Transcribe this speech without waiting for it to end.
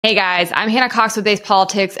Hey guys, I'm Hannah Cox with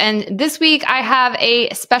BASEDPolitics, and this week I have a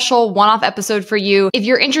special one-off episode for you. If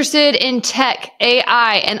you're interested in tech,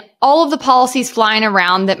 AI, and all of the policies flying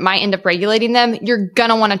around that might end up regulating them, you're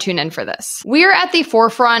gonna want to tune in for this. We're at the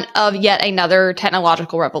forefront of yet another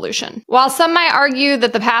technological revolution. While some might argue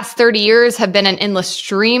that the past 30 years have been an endless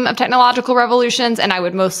stream of technological revolutions, and I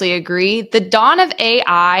would mostly agree, the dawn of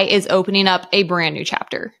AI is opening up a brand new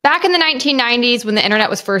chapter. Back in the 1990s, when the internet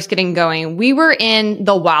was first getting going, we were in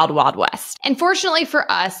the wild, wild west. And fortunately for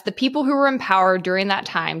us, the people who were empowered during that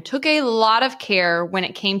time took a lot of care when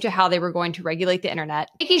it came to how they were going to regulate the internet,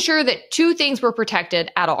 making sure that two things were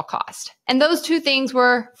protected at all cost. And those two things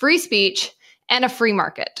were free speech and a free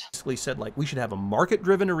market. Basically said, like, we should have a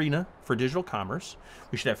market-driven arena for digital commerce.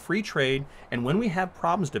 We should have free trade. And when we have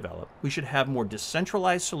problems develop, we should have more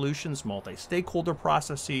decentralized solutions, multi-stakeholder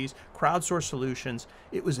processes, crowdsourced solutions.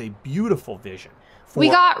 It was a beautiful vision. We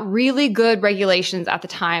got really good regulations at the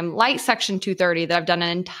time, like Section 230 that I've done an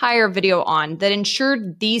entire video on, that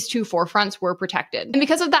ensured these two forefronts were protected. And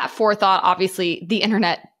because of that forethought, obviously, the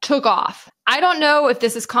internet took off. I don't know if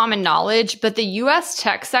this is common knowledge, but the US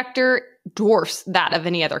tech sector dwarfs that of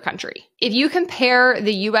any other country. If you compare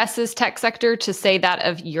the US's tech sector to, say, that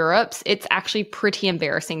of Europe's, it's actually pretty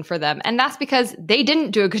embarrassing for them. And that's because they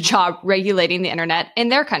didn't do a good job regulating the internet in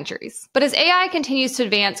their countries. But as AI continues to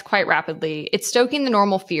advance quite rapidly, it's stoking the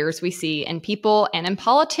normal fears we see in people and in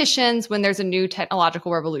politicians when there's a new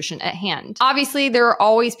technological revolution at hand. Obviously, there are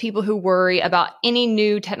always people who worry about any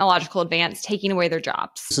new technological advance taking away their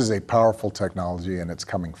jobs. This is a powerful technology and it's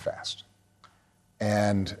coming fast.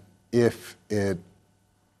 And if it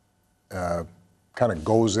kind of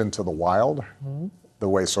goes into the wild, the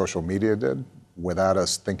way social media did, without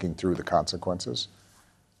us thinking through the consequences,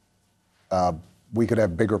 we could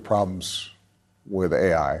have bigger problems with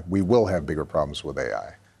AI. We will have bigger problems with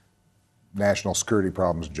AI. National security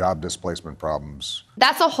problems, job displacement problems.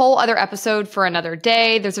 That's a whole other episode for another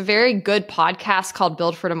day. There's a very good podcast called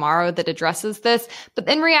Build for Tomorrow that addresses this. But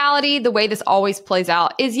in reality, the way this always plays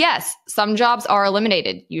out is, yes, some jobs are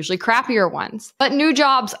eliminated, usually crappier ones, but new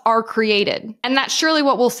jobs are created. And that's surely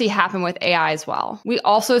what we'll see happen with AI as well. We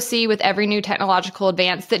also see with every new technological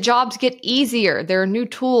advance that jobs get easier. There are new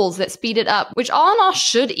tools that speed it up, which all in all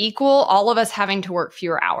should equal all of us having to work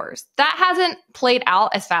fewer hours. That hasn't played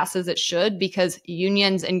out as fast as it should, because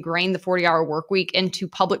unions ingrained the 40-hour work week into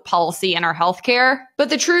public policy and our healthcare. But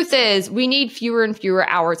the truth is, we need fewer and fewer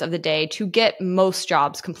hours of the day to get most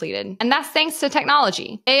jobs completed. And that's thanks to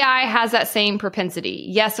technology. AI has that same propensity.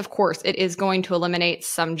 Yes, of course, it is going to eliminate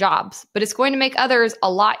some jobs, but it's going to make others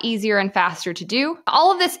a lot easier and faster to do.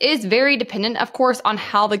 All of this is very dependent, of course, on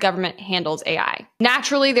how the government handles AI.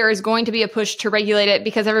 Naturally, there is going to be a push to regulate it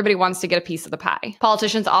because everybody wants to get a piece of the pie.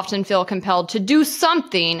 Politicians often feel compelled to do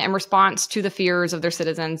something in response to the fears of their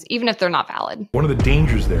citizens, even if they're not valid. One of the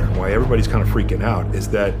dangers there, and why everybody's kind of freaking out, is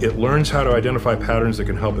that it learns how to identify patterns that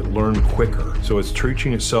can help it learn quicker. So it's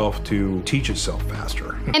teaching itself to teach itself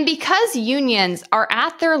faster. And because unions are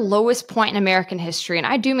at their lowest point in American history, and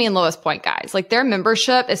I do mean lowest point, guys, like their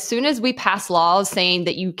membership, as soon as we pass laws saying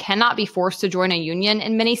that you cannot be forced to join a union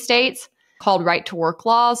in many states, called right to work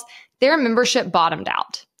laws, their membership bottomed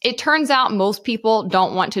out. It turns out most people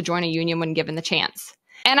don't want to join a union when given the chance.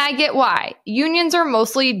 And I get why. Unions are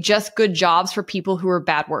mostly just good jobs for people who are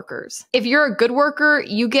bad workers. If you're a good worker,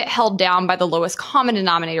 you get held down by the lowest common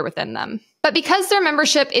denominator within them. But because their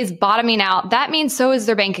membership is bottoming out, that means so is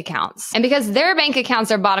their bank accounts. And because their bank accounts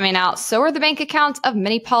are bottoming out, so are the bank accounts of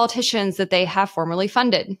many politicians that they have formerly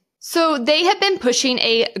funded. So they have been pushing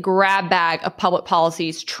a grab bag of public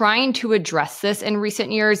policies trying to address this in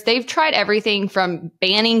recent years. They've tried everything from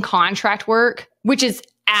banning contract work, which is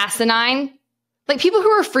asinine. Like, people who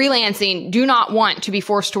are freelancing do not want to be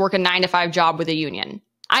forced to work a 9-to-5 job with a union.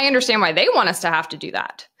 I understand why they want us to have to do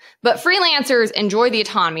that. But freelancers enjoy the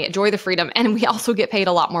autonomy, enjoy the freedom, and we also get paid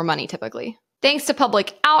a lot more money typically. Thanks to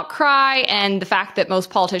public outcry and the fact that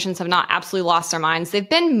most politicians have not absolutely lost their minds, they've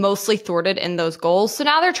been mostly thwarted in those goals. So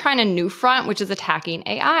now they're trying a new front, which is attacking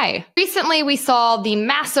AI. Recently, we saw the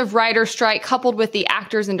massive writer strike coupled with the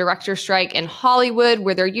actors and directors strike in Hollywood,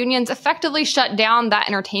 where their unions effectively shut down that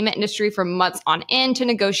entertainment industry for months on end to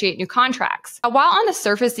negotiate new contracts. While on the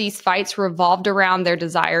surface, these fights revolved around their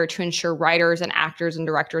desire to ensure writers and actors and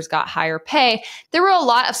directors got higher pay, there were a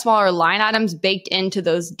lot of smaller line items baked into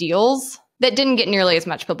those deals that didn't get nearly as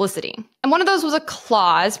much publicity. And one of those was a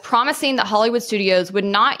clause promising that Hollywood studios would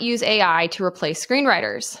not use AI to replace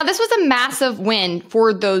screenwriters. Now, this was a massive win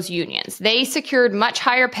for those unions. They secured much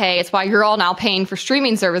higher pay. It's why you're all now paying for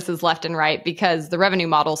streaming services left and right, because the revenue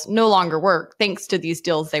models no longer work thanks to these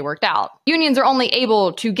deals they worked out. Unions are only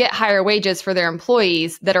able to get higher wages for their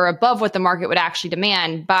employees that are above what the market would actually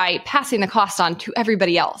demand by passing the cost on to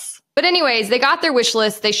everybody else. But anyways, they got their wish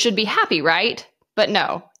list. They should be happy, right? But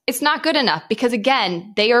no, it's not good enough because,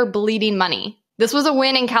 again, they are bleeding money. This was a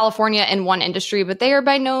win in California in one industry, but they are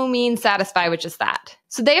by no means satisfied with just that.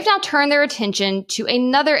 So they have now turned their attention to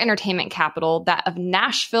another entertainment capital, that of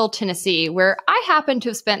Nashville, Tennessee, where I happen to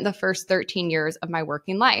have spent the first 13 years of my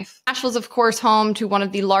working life. Nashville is, of course, home to one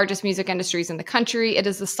of the largest music industries in the country. It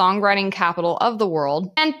is the songwriting capital of the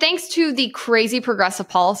world. And thanks to the crazy progressive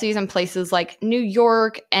policies in places like New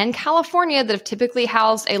York and California that have typically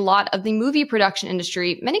housed a lot of the movie production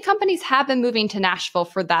industry, many companies have been moving to Nashville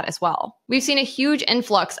for that as well. We've seen a huge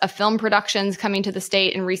influx of film productions coming to the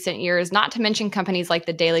state in recent years, not to mention companies like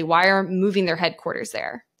the Daily Wire moving their headquarters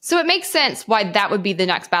there. So it makes sense why that would be the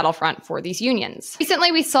next battlefront for these unions.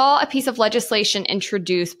 Recently, we saw a piece of legislation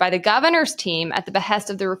introduced by the governor's team at the behest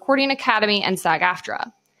of the Recording Academy and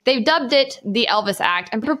SAG-AFTRA. They've dubbed it the ELVIS Act,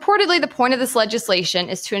 and purportedly the point of this legislation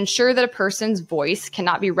is to ensure that a person's voice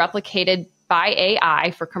cannot be replicated by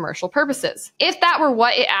AI for commercial purposes. If that were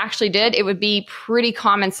what it actually did, it would be pretty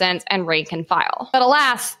common sense and rank and file. But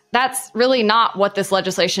alas, that's really not what this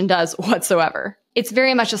legislation does whatsoever. It's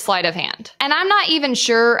very much a sleight of hand. And I'm not even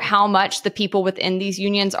sure how much the people within these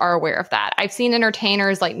unions are aware of that. I've seen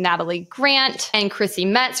entertainers like Natalie Grant and Chrissy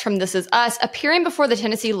Metz from This Is Us appearing before the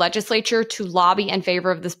Tennessee legislature to lobby in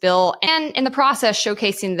favor of this bill, and in the process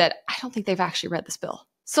showcasing that I don't think they've actually read this bill.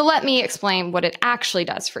 So let me explain what it actually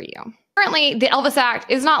does for you. Currently, the ELVIS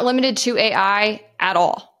Act is not limited to AI at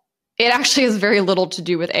all. It actually has very little to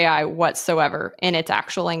do with AI whatsoever in its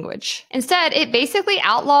actual language. Instead, it basically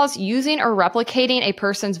outlaws using or replicating a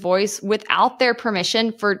person's voice without their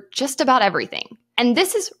permission for just about everything. And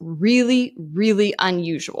this is really, really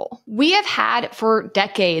unusual. We have had for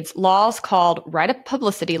decades laws called right of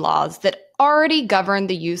publicity laws that already govern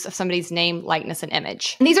the use of somebody's name, likeness, and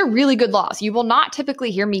image. And these are really good laws. You will not typically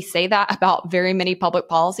hear me say that about very many public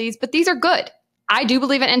policies, but these are good. I do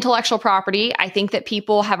believe in intellectual property. I think that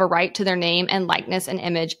people have a right to their name and likeness and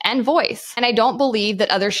image and voice. And I don't believe that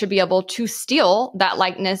others should be able to steal that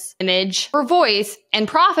likeness, image, or voice and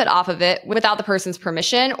profit off of it without the person's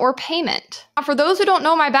permission or payment. Now, for those who don't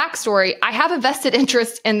know my backstory, I have a vested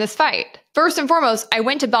interest in this fight. First and foremost, I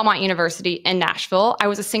went to Belmont University in Nashville. I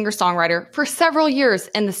was a singer-songwriter for several years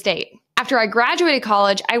in the state. After I graduated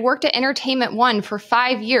college, I worked at Entertainment One for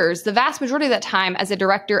 5 years, the vast majority of that time as a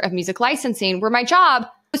director of music licensing, where my job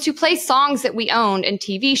was to play songs that we owned in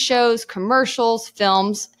TV shows, commercials,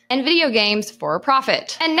 films, and video games for a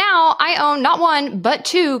profit. And now I own not one, but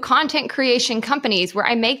 2 content creation companies where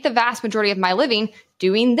I make the vast majority of my living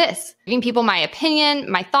doing this, giving people my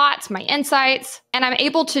opinion, my thoughts, my insights. And I'm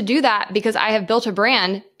able to do that because I have built a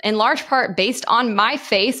brand in large part based on my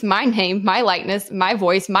face, my name, my likeness, my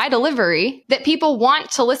voice, my delivery that people want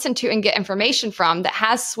to listen to and get information from, that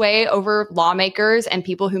has sway over lawmakers and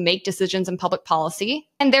people who make decisions in public policy.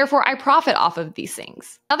 And therefore I profit off of these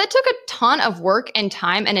things. Now that took a ton of work and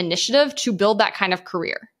time and initiative to build that kind of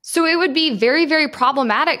career. So it would be very, very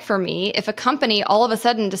problematic for me if a company all of a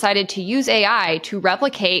sudden decided to use AI to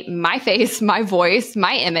replicate my face, my voice,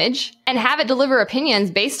 my image, and have it deliver opinions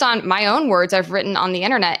based on my own words I've written on the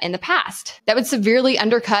internet in the past. That would severely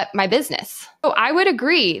undercut my business. So I would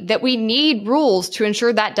agree that we need rules to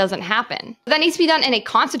ensure that doesn't happen. But that needs to be done in a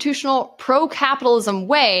constitutional, pro-capitalism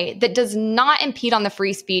way that does not impede on the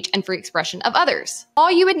free speech and free expression of others.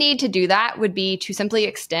 All you would need to do that would be to simply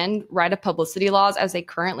extend right of publicity laws as they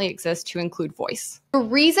currently exist to include voice. The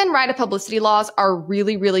reason right of publicity laws are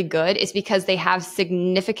really, really good is because they have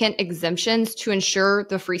significant exemptions to ensure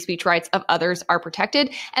the free speech rights of others are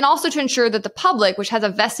protected, and also to ensure that the public, which has a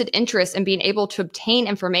vested interest in being able to obtain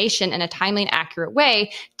information in a timely and accurate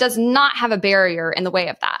way, does not have a barrier in the way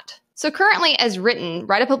of that. So currently, as written,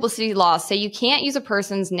 right of publicity laws say you can't use a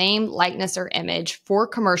person's name, likeness, or image for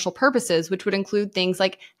commercial purposes, which would include things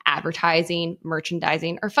like advertising,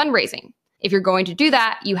 merchandising, or fundraising. If you're going to do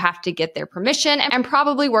that, you have to get their permission and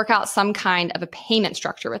probably work out some kind of a payment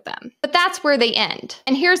structure with them. But that's where they end.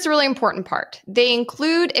 And here's the really important part. They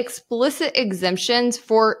include explicit exemptions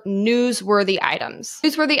for newsworthy items.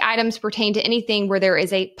 Newsworthy items pertain to anything where there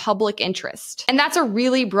is a public interest. And that's a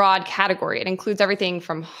really broad category. It includes everything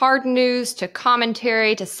from hard news to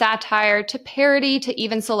commentary to satire to parody to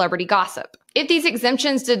even celebrity gossip. If these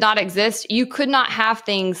exemptions did not exist, you could not have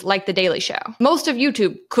things like The Daily Show. Most of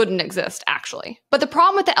YouTube couldn't exist, actually. But the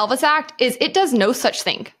problem with the ELVIS Act is it does no such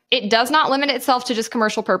thing. It does not limit itself to just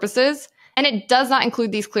commercial purposes, and it does not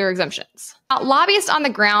include these clear exemptions. Now, lobbyists on the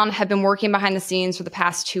ground have been working behind the scenes for the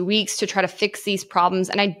past 2 weeks to try to fix these problems,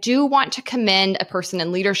 and I do want to commend a person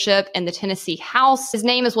in leadership in the Tennessee House. His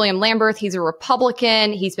name is William Lamberth. He's a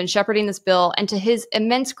Republican. He's been shepherding this bill, and to his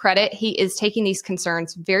immense credit, he is taking these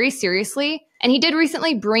concerns very seriously. And he did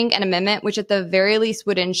recently bring an amendment which at the very least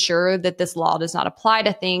would ensure that this law does not apply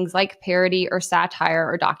to things like parody or satire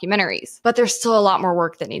or documentaries. But there's still a lot more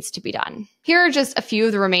work that needs to be done. Here are just a few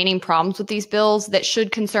of the remaining problems with these bills that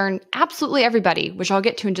should concern absolutely everybody, which I'll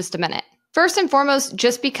get to in just a minute. First and foremost,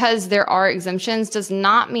 just because there are exemptions does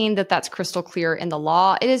not mean that that's crystal clear in the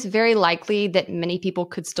law. It is very likely that many people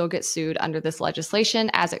could still get sued under this legislation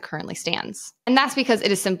as it currently stands. And that's because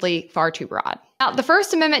it is simply far too broad. Now, the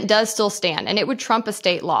First Amendment does still stand, and it would trump a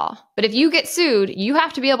state law. But if you get sued, you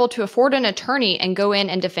have to be able to afford an attorney and go in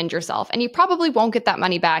and defend yourself, and you probably won't get that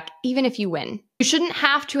money back, even if you win. You shouldn't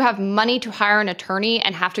have to have money to hire an attorney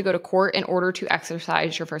and have to go to court in order to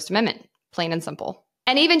exercise your First Amendment. Plain and simple.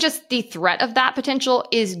 And even just the threat of that potential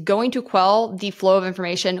is going to quell the flow of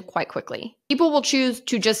information quite quickly. People will choose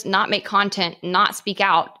to just not make content, not speak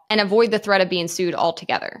out, and avoid the threat of being sued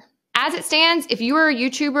altogether. As it stands, if you are a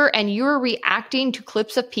YouTuber and you are reacting to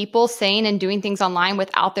clips of people saying and doing things online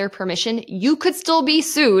without their permission, you could still be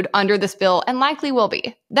sued under this bill and likely will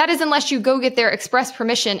be. That is unless you go get their express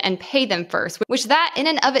permission and pay them first, which that in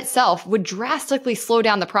and of itself would drastically slow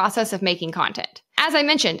down the process of making content. As I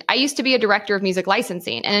mentioned, I used to be a director of music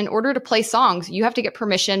licensing, and in order to play songs, you have to get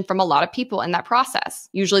permission from a lot of people in that process,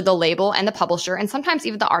 usually the label and the publisher, and sometimes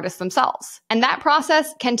even the artists themselves. And that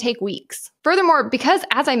process can take weeks. Furthermore, because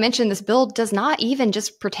as I mentioned, this bill does not even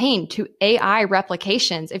just pertain to AI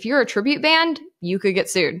replications. If you're a tribute band, you could get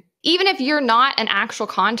sued. Even if you're not an actual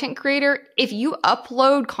content creator, if you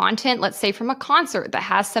upload content, let's say from a concert that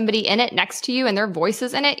has somebody in it next to you and their voice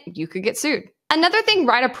is in it, you could get sued. Another thing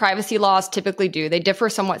right of privacy laws typically do, they differ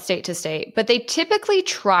somewhat state to state, but they typically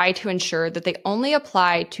try to ensure that they only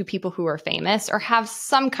apply to people who are famous or have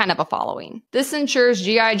some kind of a following. This ensures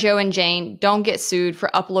G.I. Joe and Jane don't get sued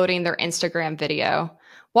for uploading their Instagram video,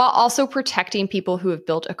 while also protecting people who have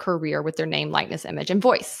built a career with their name, likeness, image, and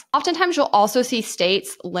voice. Oftentimes, you'll also see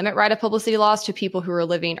states limit right of publicity laws to people who are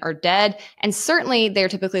living or dead, and certainly they're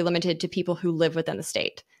typically limited to people who live within the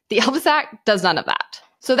state. The ELVIS Act does none of that.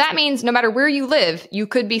 So that means no matter where you live, you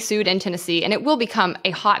could be sued in Tennessee, and it will become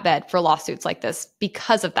a hotbed for lawsuits like this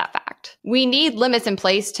because of that fact. We need limits in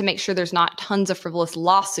place to make sure there's not tons of frivolous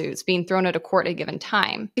lawsuits being thrown at a court at a given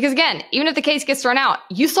time. Because again, even if the case gets thrown out,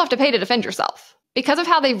 you still have to pay to defend yourself. Because of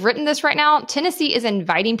how they've written this right now, Tennessee is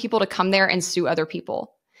inviting people to come there and sue other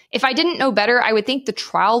people. If I didn't know better, I would think the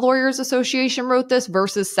Trial Lawyers Association wrote this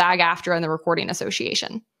versus SAG-AFTRA and the Recording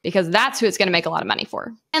Association, because that's who it's going to make a lot of money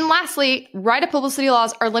for. And lastly, right of publicity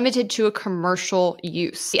laws are limited to a commercial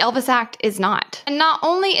use. The ELVIS Act is not. And not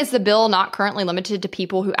only is the bill not currently limited to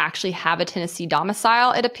people who actually have a Tennessee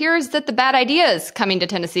domicile, it appears that the bad ideas coming to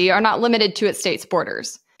Tennessee are not limited to its state's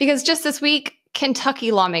borders. Because just this week,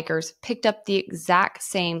 Kentucky lawmakers picked up the exact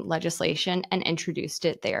same legislation and introduced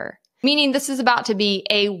it there. Meaning this is about to be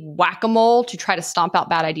a whack-a-mole to try to stomp out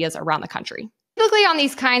bad ideas around the country. Typically on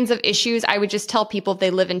these kinds of issues, I would just tell people if they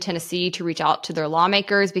live in Tennessee to reach out to their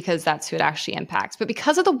lawmakers because that's who it actually impacts. But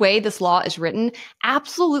because of the way this law is written,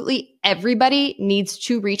 absolutely everybody needs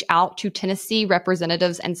to reach out to Tennessee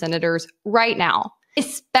representatives and senators right now.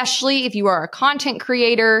 Especially if you are a content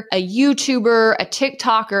creator, a YouTuber, a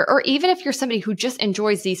TikToker, or even if you're somebody who just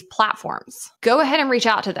enjoys these platforms. Go ahead and reach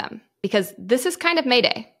out to them because this is kind of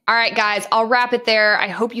Mayday. All right, guys, I'll wrap it there. I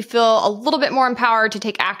hope you feel a little bit more empowered to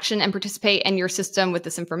take action and participate in your system with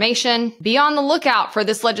this information. Be on the lookout for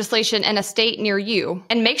this legislation in a state near you.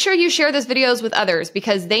 And make sure you share these videos with others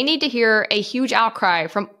because they need to hear a huge outcry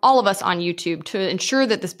from all of us on YouTube to ensure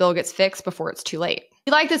that this bill gets fixed before it's too late. If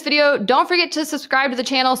you like this video, don't forget to subscribe to the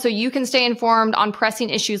channel so you can stay informed on pressing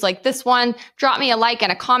issues like this one. Drop me a like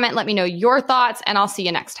and a comment. Let me know your thoughts, and I'll see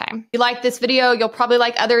you next time. If you like this video, you'll probably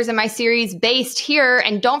like others in my series based here,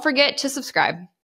 and don't forget to subscribe.